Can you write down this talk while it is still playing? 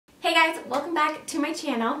Hey guys, welcome back to my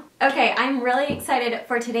channel. Okay, I'm really excited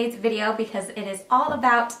for today's video because it is all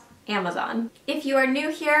about Amazon. If you are new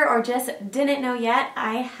here or just didn't know yet,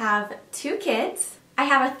 I have two kids. I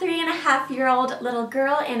have a 3.5-year-old little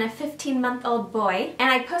girl and a 15-month-old boy. And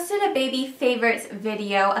I posted a baby favorites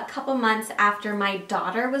video a couple months after my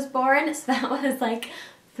daughter was born, so that was like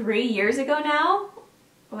 3 years ago now.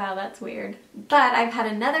 Wow, that's weird. But I've had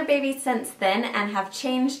another baby since then and have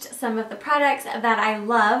changed some of the products that I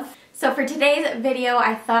love. So for today's video,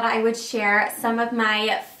 I thought I would share some of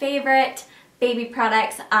my favorite baby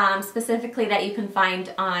products, specifically that you can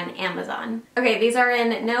find on Amazon. Okay, these are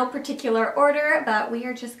in no particular order, but we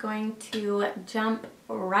are just going to jump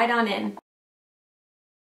right on in.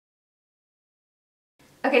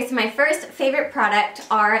 Okay, so my first favorite product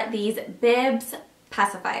are these bibs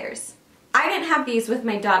pacifiers. I didn't have these with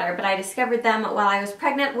my daughter, but I discovered them while I was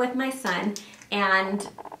pregnant with my son, and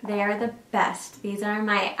they are the best. These are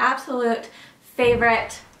my absolute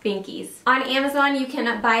favorite binkies. On Amazon, you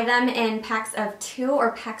can buy them in packs of 2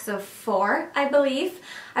 or packs of 4, I believe.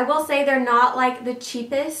 I will say they're not like the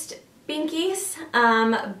cheapest binkies,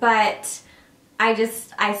 but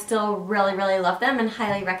I still really love them and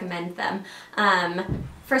highly recommend them.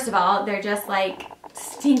 First of all, they're just like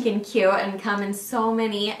stinking cute and come in so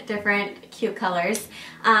many different cute colors.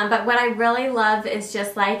 But what I really love is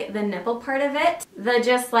just like the nipple part of it. The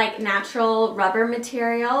just like natural rubber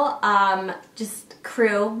material. Just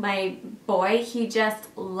Crew, my boy, he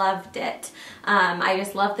just loved it. I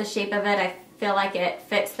just love the shape of it. I feel like it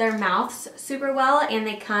fits their mouths super well, and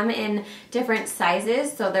they come in different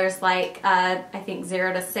sizes. So there's like I think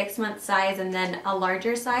 0 to 6 month size and then a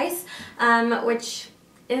larger size, which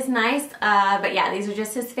is nice. But yeah, these are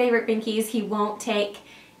just his favorite binkies. He won't take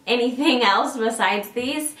anything else besides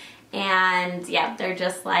these, and yeah, they're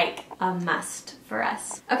just like a must for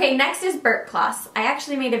us. Okay, next is burp cloths. I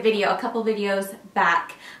actually made a video a couple videos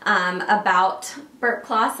back about burp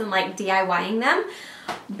cloths and like DIYing them,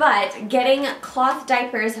 but getting cloth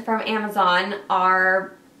diapers from Amazon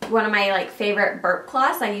are one of my like favorite burp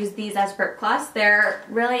cloths. I use these as burp cloths. They're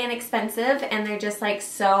really inexpensive and they're just like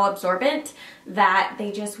so absorbent that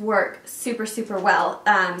they just work super well.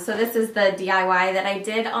 So this is the DIY that I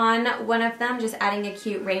did on one of them, just adding a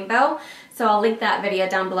cute rainbow. So I'll link that video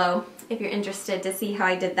down below if you're interested to see how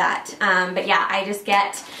I did that. But yeah, I just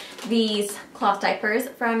get these cloth diapers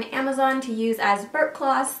from Amazon to use as burp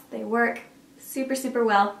cloths. They work super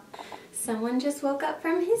well. Someone just woke up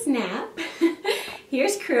from his nap.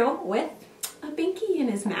 Here's Crew with a binky in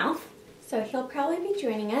his mouth. So he'll probably be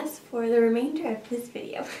joining us for the remainder of this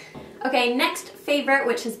video. Okay, next favorite,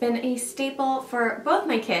 which has been a staple for both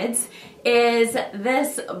my kids, is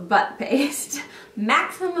this butt paste.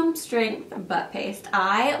 Maximum strength butt paste.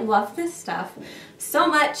 I love this stuff so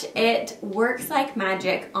much. It works like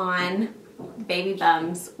magic on baby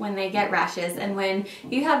bums when they get rashes, and when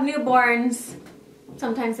you have newborns,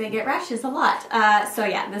 sometimes they get rashes a lot. So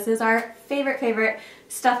yeah, this is our favorite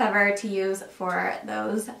stuff ever to use for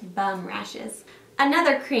those bum rashes.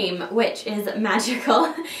 Another cream, which is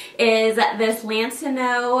magical, is this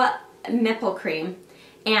Lancino nipple cream.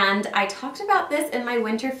 And I talked about this in my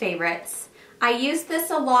winter favorites. I used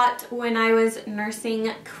this a lot when I was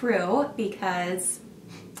nursing Crew because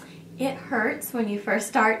it hurts when you first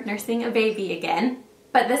start nursing a baby again.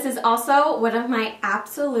 But this is also one of my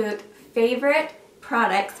absolute favorite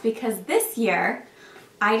products because this year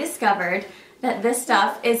I discovered that this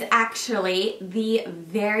stuff is actually the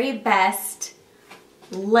very best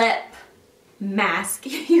lip mask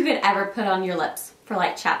you could ever put on your lips for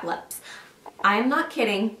like chapped lips. I'm not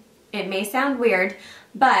kidding. It may sound weird,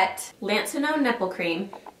 but Lancino nipple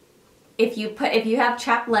cream, if you have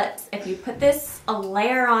chapped lips, if you put this a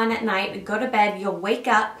layer on at night and go to bed, you'll wake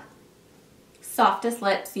up softest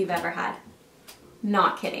lips you've ever had.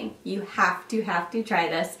 Not kidding. You have to try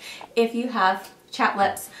this if you have chapped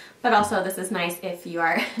lips, but also this is nice if you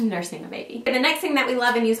are nursing a baby. The next thing that we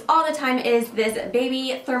love and use all the time is this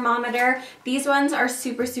baby thermometer. These ones are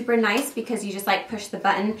super nice because you just like push the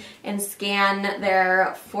button and scan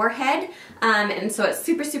their forehead, and so it's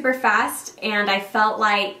super fast, and I felt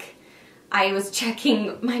like I was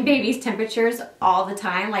checking my baby's temperatures all the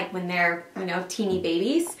time, like when they're, you know, teeny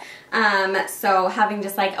babies. So having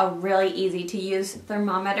just like a really easy to use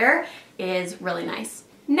thermometer is really nice.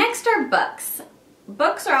 Next are books.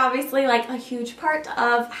 Books are obviously like a huge part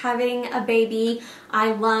of having a baby.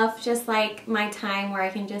 I love just like my time where I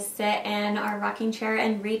can just sit in our rocking chair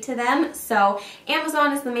and read to them. So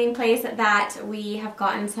Amazon is the main place that we have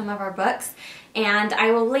gotten some of our books, and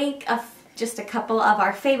I will link just a couple of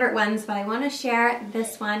our favorite ones, but I want to share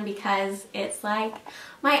this one because it's like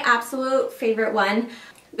my absolute favorite one.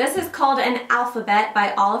 This is called An Alphabet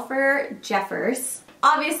by Oliver Jeffers.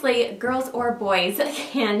 Obviously, girls or boys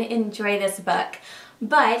can enjoy this book,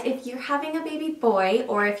 but if you're having a baby boy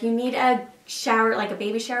or if you need a shower, like a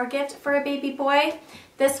baby shower gift for a baby boy,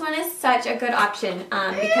 this one is such a good option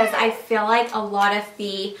because I feel like a lot of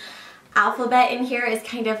the alphabet in here is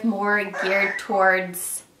kind of more geared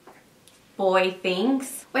towards boy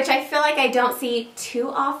things, which I feel like I don't see too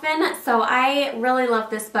often. So I really love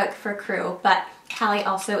this book for Crew, but Callie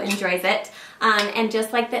also enjoys it. And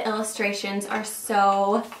just like the illustrations are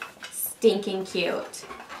so stinking cute.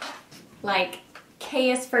 Like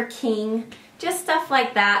K is for King. Just stuff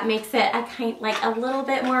like that makes it a little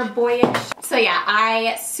bit more boyish. So yeah,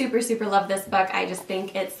 I super love this book. I just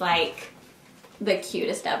think it's like the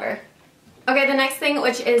cutest ever. Okay, the next thing,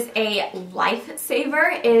 which is a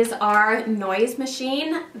lifesaver, is our noise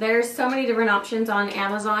machine. There's so many different options on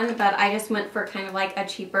Amazon, but I just went for kind of like a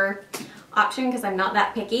cheaper option because I'm not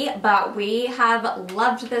that picky, but we have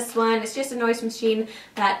loved this one. It's just a noise machine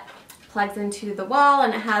that plugs into the wall,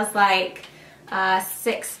 and it has like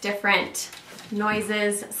 6 different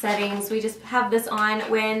noises settings. We just have this on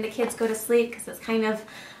when the kids go to sleep because it's kind of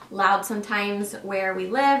loud sometimes where we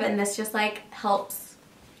live, and this just like helps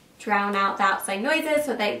drown out the outside noises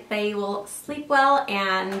so that they will sleep well.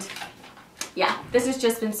 And yeah, this has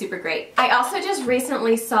just been super great. I also just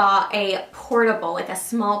recently saw a portable, like a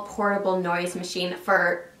small portable noise machine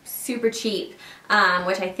for super cheap,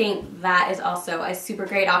 which I think that is also a super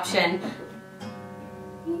great option.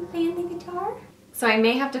 Are you playing the guitar? So I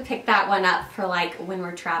may have to pick that one up for like when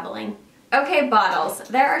we're traveling. Okay, bottles.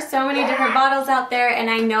 There are so many different bottles out there, and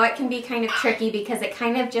I know it can be kind of tricky because it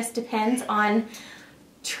kind of just depends on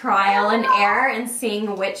trial and error and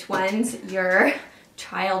seeing which ones your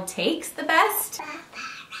child takes the best.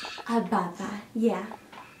 Baba. Yeah.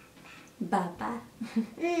 Baba.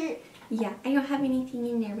 Yeah, I don't have anything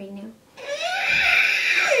in there right now.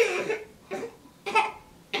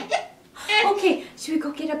 Okay, should we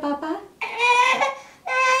go get a Baba?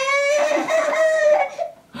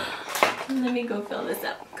 Let me go fill this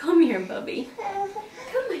up. Come here, Bubby.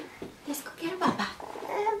 Come on. Let's go get a Baba.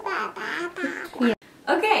 Yeah.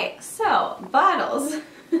 Okay, so bottles.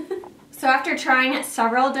 So after trying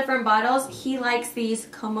several different bottles, he likes these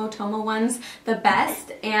Komotomo ones the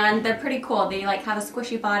best, and they're pretty cool. They like have a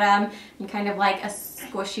squishy bottom and kind of like a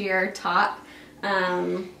squishier top.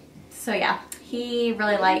 So yeah, he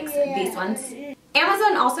really likes these ones.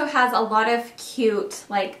 Amazon also has a lot of cute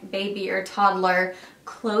like baby or toddler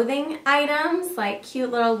clothing items, like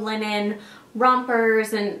cute little linen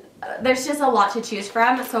rompers, and there's just a lot to choose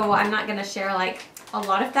from, so I'm not going to share like a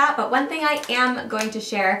lot of that, but one thing I am going to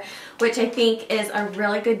share, which I think is a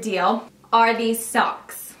really good deal, are these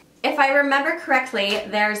socks. If I remember correctly,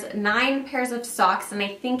 there's 9 pairs of socks, and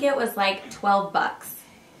I think it was like 12 bucks.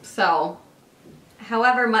 So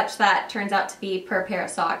however much that turns out to be per pair of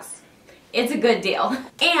socks, it's a good deal.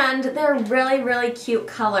 And they're really cute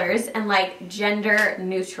colors and like gender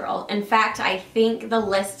neutral. In fact, I think the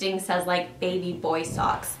listing says like baby boy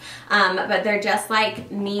socks. But they're just like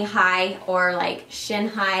knee-high or like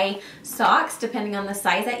shin-high socks depending on the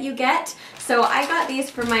size that you get. So I got these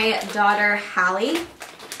for my daughter Hallie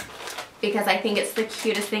because I think it's the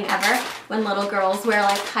cutest thing ever when little girls wear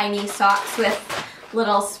like high-knee socks with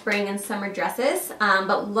little spring and summer dresses.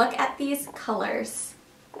 But look at these colors.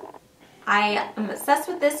 I am obsessed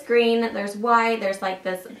with this green. There's white, there's like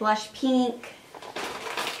this blush pink.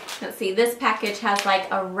 Let's see, this package has like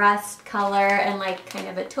a rust color and like kind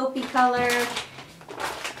of a taupey color.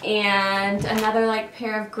 And another like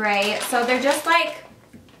pair of gray. So they're just like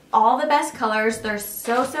all the best colors. They're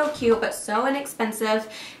so cute, but so inexpensive.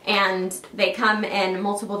 And they come in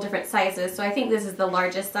multiple different sizes. So I think this is the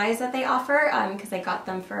largest size that they offer because I got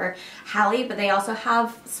them for Hallie. But they also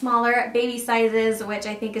have smaller baby sizes, which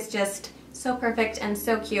I think is just so perfect and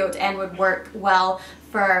so cute and would work well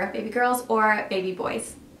for baby girls or baby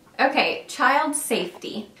boys. Okay, child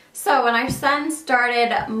safety. So when our son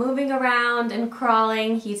started moving around and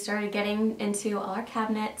crawling, he started getting into all our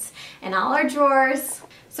cabinets and all our drawers.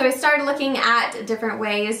 So we started looking at different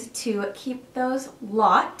ways to keep those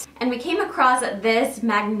locked. And we came across this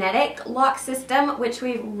magnetic lock system, which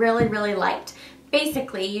we really liked.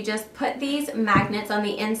 Basically, you just put these magnets on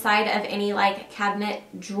the inside of any like cabinet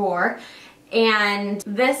drawer, and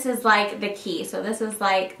this is like the key. So this is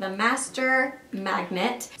like the master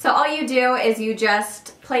magnet. So all you do is you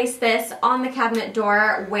just place this on the cabinet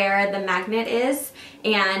door where the magnet is,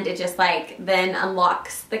 and it just like then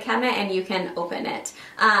unlocks the cabinet and you can open it.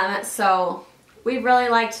 So we really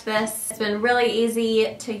liked this. It's been really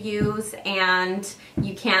easy to use, and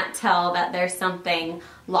you can't tell that there's something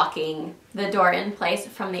locking the door in place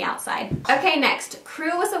from the outside. Okay, next,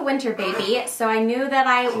 Crew was a winter baby, so I knew that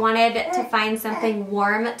I wanted to find something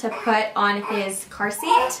warm to put on his car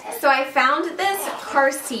seat. So I found this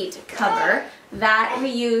car seat cover that we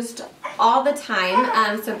used all the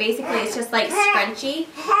time. So basically it's just like scrunchy,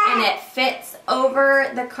 and it fits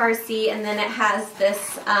over the car seat, and then it has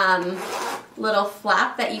this little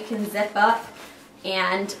flap that you can zip up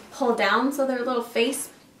and pull down so their little face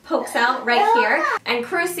pokes out right here. And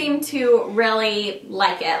Crew seemed to really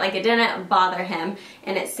like it. Like, it didn't bother him,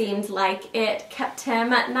 and it seemed like it kept him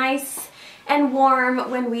nice and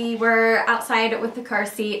warm when we were outside with the car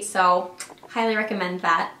seat, so highly recommend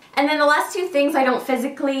that. And then the last two things I don't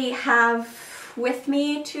physically have with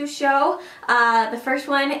me to show. The first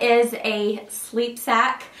one is a sleep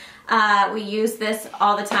sack. We used this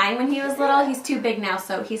all the time when he was little. He's too big now,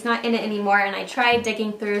 so he's not in it anymore, and I tried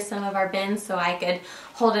digging through some of our bins so I could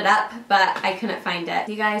hold it up, but I couldn't find it.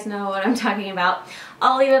 You guys know what I'm talking about.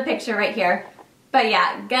 I'll leave a picture right here. But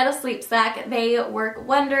yeah, get a sleep sack. They work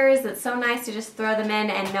wonders. It's so nice to just throw them in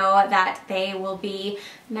and know that they will be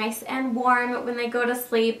nice and warm when they go to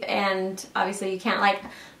sleep. And obviously you can't like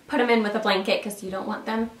put them in with a blanket because you don't want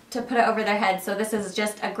them to put it over their head. So this is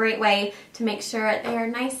just a great way to make sure they are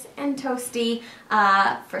nice and toasty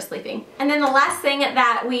for sleeping. And then the last thing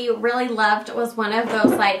that we really loved was one of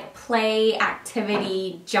those like play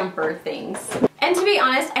activity jumper things. And to be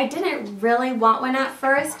honest, I didn't really want one at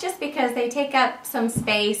first just because they take up some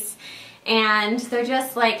space and they're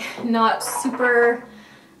just like not super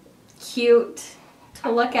cute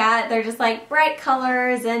to look at. They're just like bright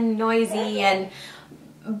colors and noisy,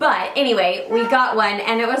 but anyway, we got one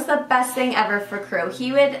and it was the best thing ever for Crew.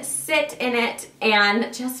 He would sit in it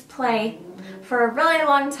and just play for a really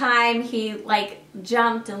long time. He like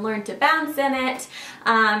jumped and learned to bounce in it,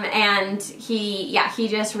 and he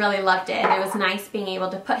just really loved it. And it was nice being able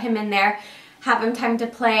to put him in there, have him time to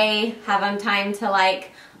play, have him time to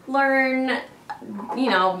like learn,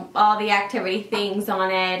 you know, all the activity things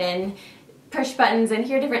on it and push buttons and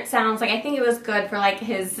hear different sounds. Like, I think it was good for like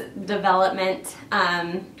his development.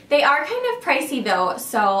 They are kind of pricey though,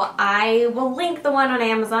 so I will link the one on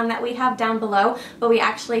Amazon that we have down below, but we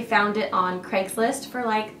actually found it on Craigslist for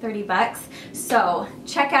like 30 bucks. So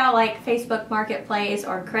check out like Facebook Marketplace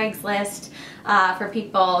or Craigslist for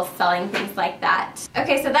people selling things like that.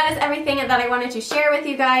 Okay, so that is everything that I wanted to share with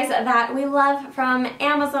you guys that we love from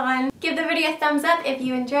Amazon. Give the video a thumbs up if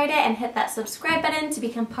you enjoyed it, and hit that subscribe button to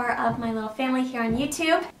become part of my little family here on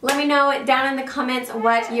YouTube. Let me know down in the comments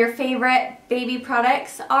what your favorite baby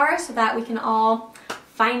products are so that we can all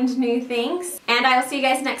find new things. And I will see you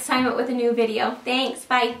guys next time with a new video. Thanks,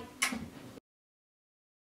 bye!